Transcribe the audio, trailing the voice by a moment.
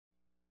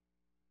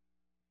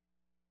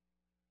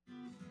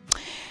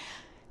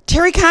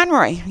Teri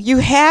Conroy, you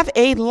have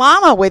a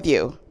llama with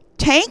you.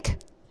 Tank?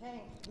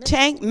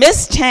 Tank?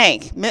 Miss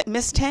Tank.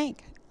 Miss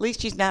Tank. At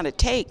least she's not a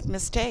take.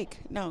 Mistake.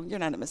 No, you're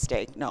not a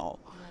mistake. No.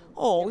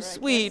 Oh,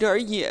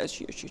 sweetheart. Yes,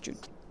 yes, yes, yes.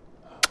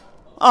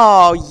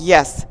 Oh,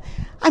 yes.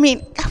 I mean,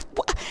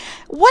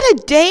 what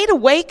a day to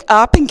wake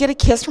up and get a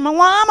kiss from a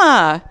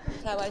llama.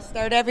 That's how I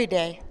start every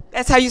day.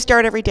 That's how you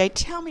start every day.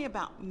 Tell me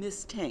about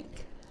Miss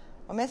Tank.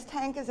 Well, Miss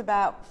Tank is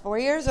about 4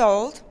 years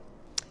old.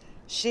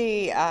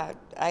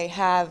 I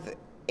have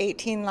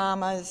 18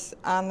 llamas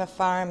on the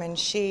farm, and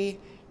she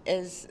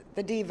is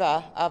the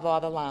diva of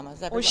all the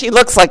llamas. Well, she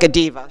looks like a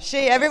diva.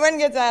 Everyone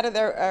gets out of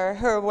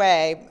her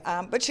way,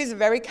 but she's a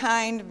very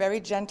kind,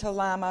 very gentle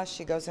llama.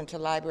 She goes into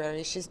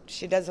libraries.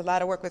 She does a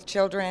lot of work with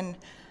children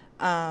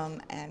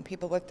and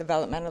people with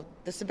developmental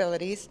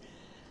disabilities.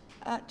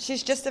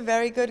 She's just a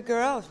very good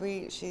girl.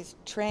 She's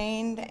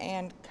trained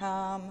and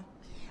calm.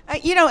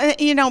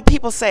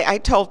 People say, I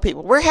told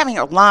people, we're having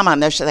a llama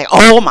on this. They say,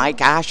 oh my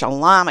gosh, a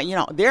llama,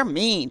 they're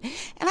mean.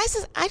 And I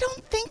said, I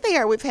don't think they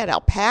are. We've had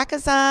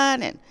alpacas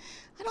on, and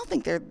I don't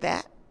think they're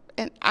that.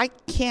 And I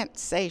can't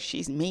say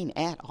she's mean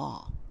at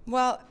all.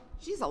 Well,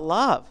 she's a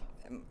love.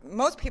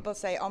 Most people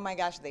say, oh my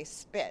gosh, they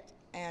spit.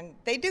 And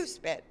they do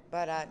spit,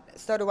 but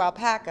so do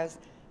alpacas.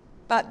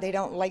 But they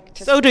don't like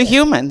to spit. So do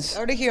humans.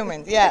 So do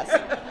humans, yes.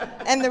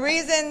 And the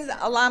reasons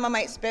a llama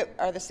might spit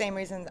are the same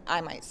reasons I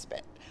might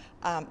spit.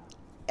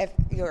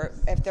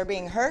 If they're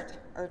being hurt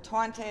or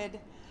taunted,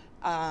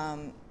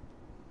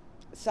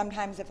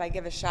 sometimes if I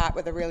give a shot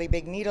with a really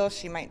big needle,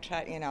 she might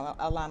try,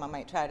 a llama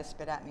might try to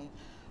spit at me.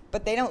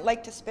 But they don't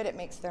like to spit. It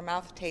makes their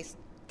mouth taste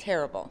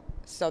terrible.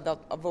 So they'll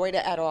avoid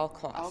it at all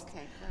costs.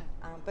 Okay,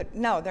 good. But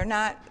no, they're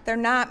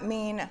not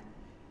mean.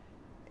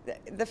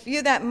 The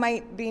few that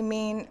might be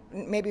mean,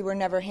 maybe were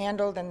never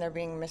handled and they're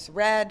being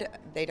misread.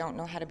 They don't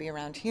know how to be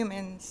around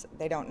humans.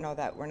 They don't know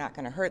that we're not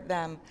going to hurt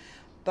them.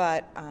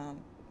 But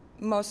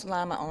most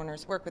llama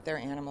owners work with their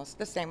animals,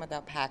 the same with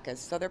alpacas,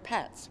 so they're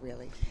pets,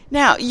 really.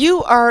 Now,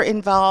 you are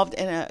involved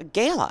in a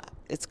GALA.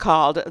 It's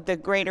called the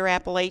Greater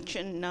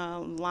Appalachian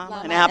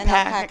Llama and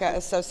Alpaca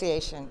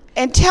Association.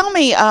 And tell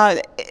me,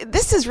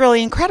 this is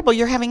really incredible.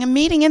 You're having a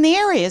meeting in the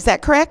area, is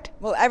that correct?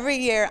 Well, every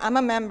year, I'm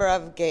a member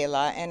of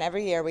GALA, and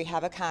every year we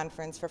have a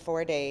conference for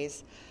 4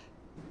 days,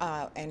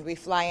 and we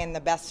fly in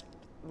the best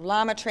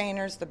llama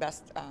trainers, the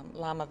best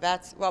llama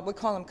vets. Well, we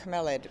call them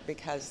camelid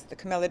because the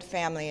camelid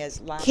family is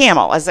llama.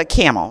 Camel, as a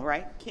camel,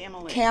 right?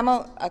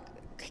 A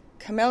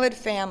camelid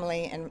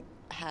family and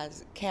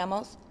has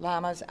camels,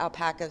 llamas,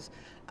 alpacas,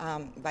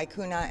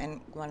 vicuna,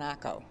 and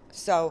guanaco.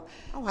 So,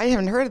 I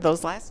haven't heard of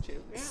those last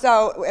two. Yeah.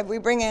 So if we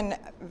bring in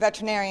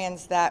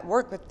veterinarians that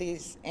work with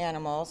these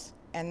animals,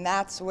 and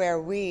that's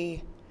where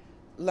we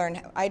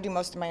learn. I do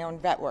most of my own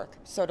vet work,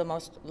 so do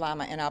most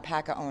llama and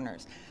alpaca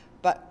owners.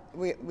 But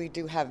we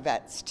do have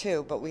vets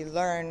too, but we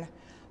learn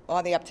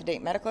all the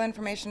up-to-date medical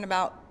information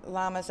about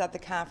llamas at the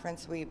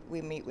conference. We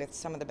meet with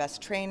some of the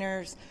best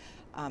trainers.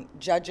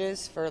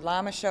 Judges for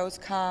llama shows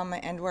come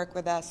and work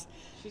with us.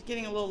 She's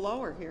getting a little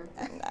lower here.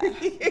 And,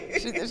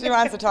 she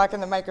wants to talk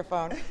in the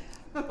microphone.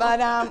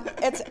 But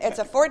it's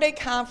a 4-day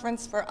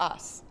conference for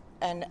us,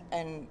 and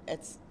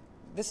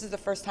this is the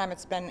first time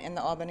it's been in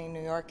the Albany,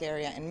 New York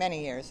area in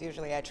many years.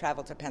 Usually I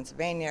travel to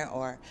Pennsylvania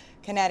or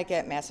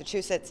Connecticut,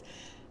 Massachusetts.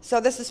 So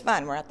this is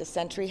fun. We're at the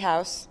Century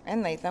House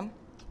in Latham.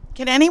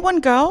 Can anyone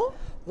go?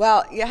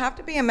 Well, you have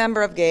to be a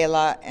member of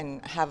GALA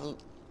and have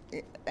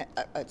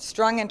a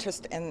strong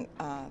interest in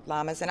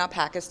llamas and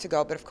alpacas to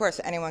go, but of course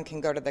anyone can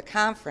go to the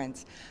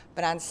conference.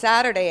 But on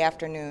Saturday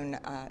afternoon,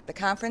 the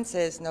conference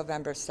is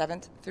November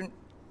 7th through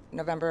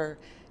November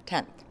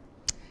 10th.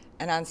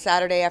 And on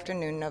Saturday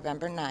afternoon,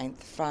 November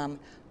 9th,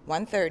 from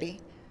 1:30,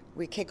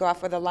 we kick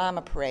off with a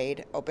llama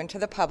parade open to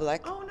the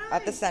public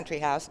at the Century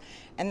House.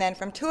 And then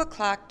from 2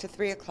 o'clock to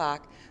 3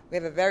 o'clock, we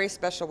have a very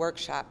special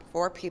workshop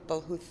for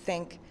people who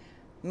think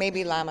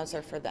maybe llamas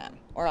are for them,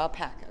 or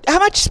alpacas. How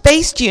much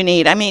space do you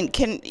need? I mean,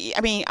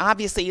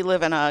 obviously you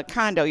live in a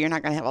condo, you're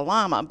not going to have a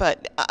llama,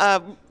 but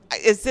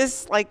is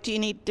this like, do you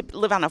need to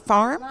live on a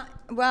farm?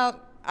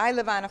 Well, I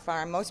live on a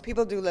farm. Most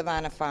people do live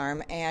on a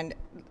farm, and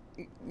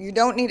you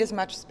don't need as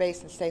much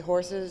space as, say,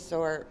 horses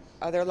or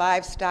other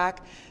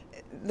livestock.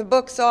 The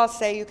books all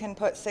say you can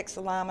put 6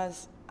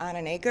 llamas on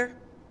an acre,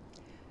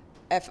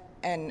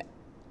 and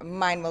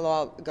mine will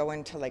all go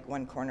into like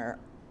one corner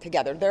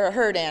together. They're a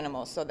herd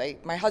animal, so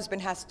my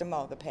husband has to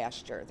mow the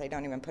pasture. They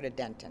don't even put a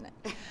dent in it.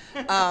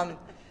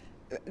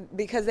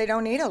 Because they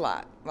don't eat a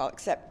lot. Well,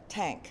 except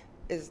Tank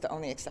is the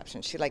only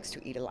exception. She likes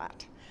to eat a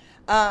lot.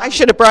 I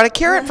should have brought a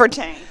carrot for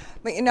Tank.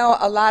 But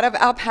a lot of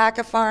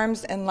alpaca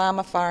farms and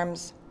llama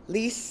farms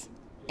lease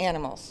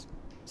animals.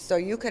 So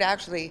you could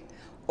actually,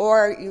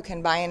 or you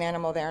can buy an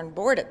animal there and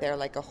board it there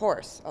like a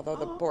horse, although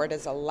the board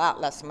is a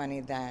lot less money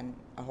than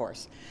a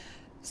horse.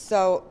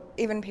 So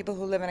even people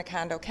who live in a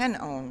condo can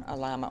own a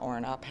llama or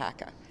an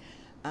alpaca.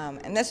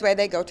 And this way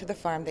they go to the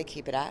farm they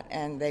keep it at,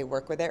 and they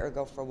work with it or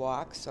go for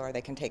walks, or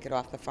they can take it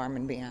off the farm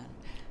and beyond.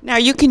 Now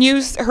you can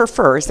use her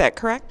fur, is that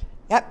correct?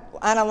 Yep,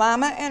 on a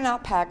llama and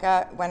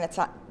alpaca, when it's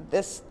on,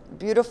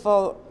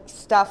 beautiful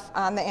stuff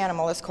on the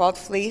animal is called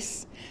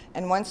fleece.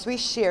 And once we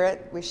shear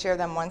it, we shear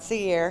them once a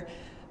year.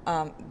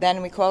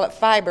 Then we call it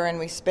fiber, and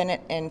we spin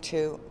it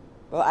into,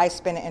 well, I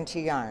spin it into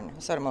yarn.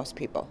 So do most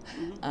people.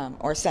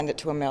 Or send it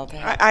to a mill to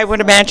have. I would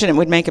imagine it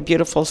would make a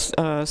beautiful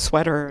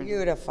sweater.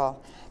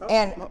 Beautiful.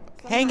 And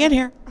Hang in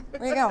here.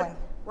 where are you going?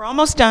 We're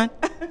almost done.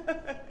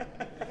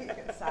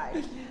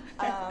 Inside.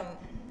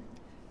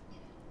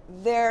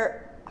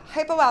 They're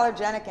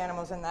hypoallergenic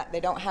animals in that they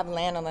don't have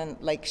lanolin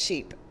like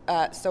sheep.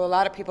 So a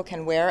lot of people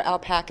can wear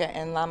alpaca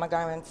and llama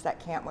garments that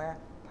can't wear,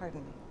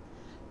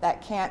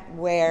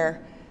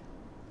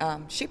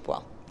 sheep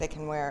wool. They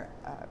can wear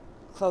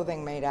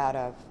clothing made out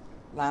of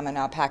llama and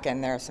alpaca,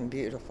 and there are some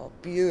beautiful,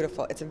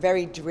 beautiful. It's a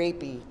very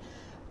drapey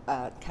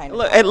kind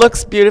of. It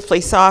looks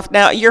beautifully soft.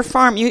 Now, your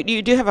farm,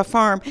 you do have a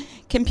farm.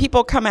 Can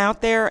people come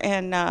out there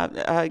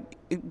and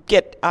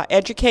get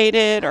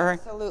educated? Or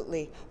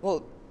Absolutely.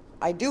 Well,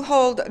 I do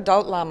hold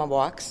adult llama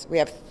walks. We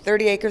have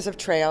 30 acres of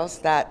trails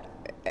that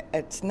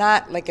it's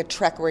not like a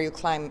trek where you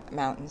climb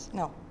mountains.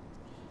 No.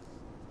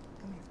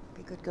 Come here,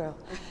 be a good girl.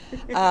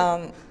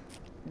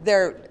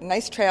 They're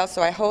nice trails,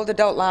 so I hold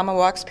adult llama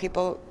walks.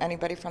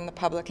 Anybody from the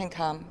public can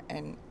come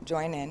and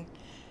join in.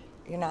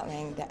 You're not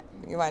laying down.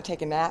 You want to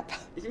take a nap?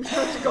 You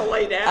have to go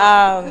lay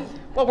down.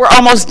 Well, we're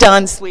almost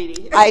done,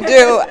 sweetie.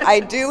 I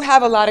do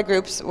have a lot of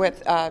groups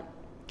with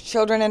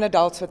children and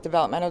adults with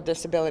developmental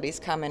disabilities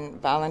come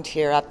and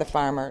volunteer at the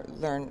farm or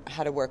learn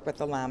how to work with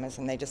the llamas,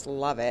 and they just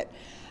love it.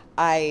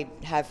 I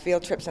have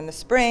field trips in the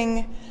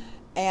spring,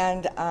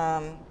 and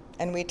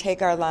we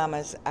take our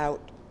llamas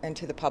out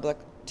into the public.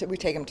 We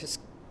take them to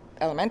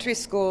elementary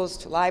schools,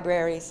 to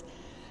libraries.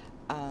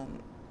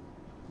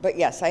 But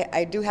yes,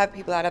 I do have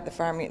people out at the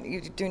farm.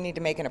 You do need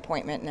to make an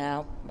appointment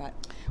now.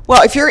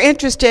 Well, if you're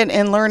interested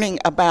in learning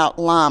about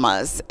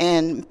llamas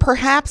and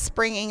perhaps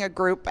bringing a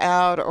group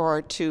out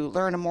or to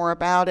learn more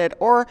about it,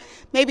 or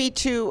maybe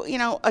to,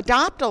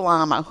 adopt a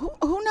llama,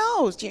 who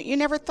knows? You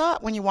never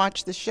thought when you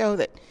watched the show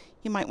that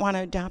you might want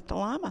to adopt a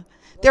llama.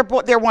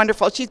 They're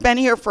wonderful. She's been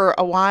here for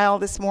a while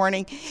this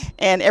morning,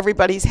 and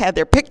everybody's had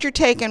their picture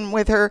taken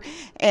with her,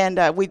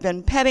 and we've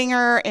been petting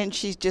her, and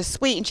she's just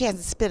sweet, and she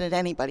hasn't spit at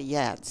anybody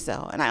yet,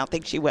 and I don't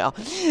think she will.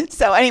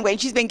 So anyway,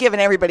 she's been giving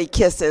everybody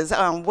kisses.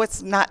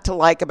 What's not to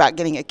like about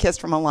getting a kiss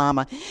from a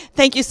llama?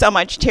 Thank you so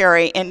much,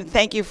 Teri, and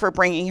thank you for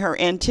bringing her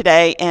in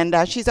today. And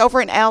she's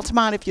over in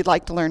Altamont if you'd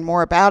like to learn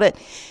more about it.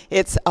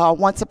 It's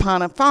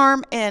Wunsapana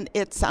Farm, and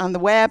it's on the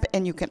web,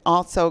 and you can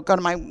also go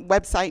to my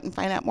website and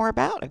find out more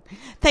about it.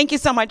 Thank you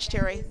so much,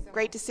 Teri.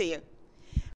 Great to see you.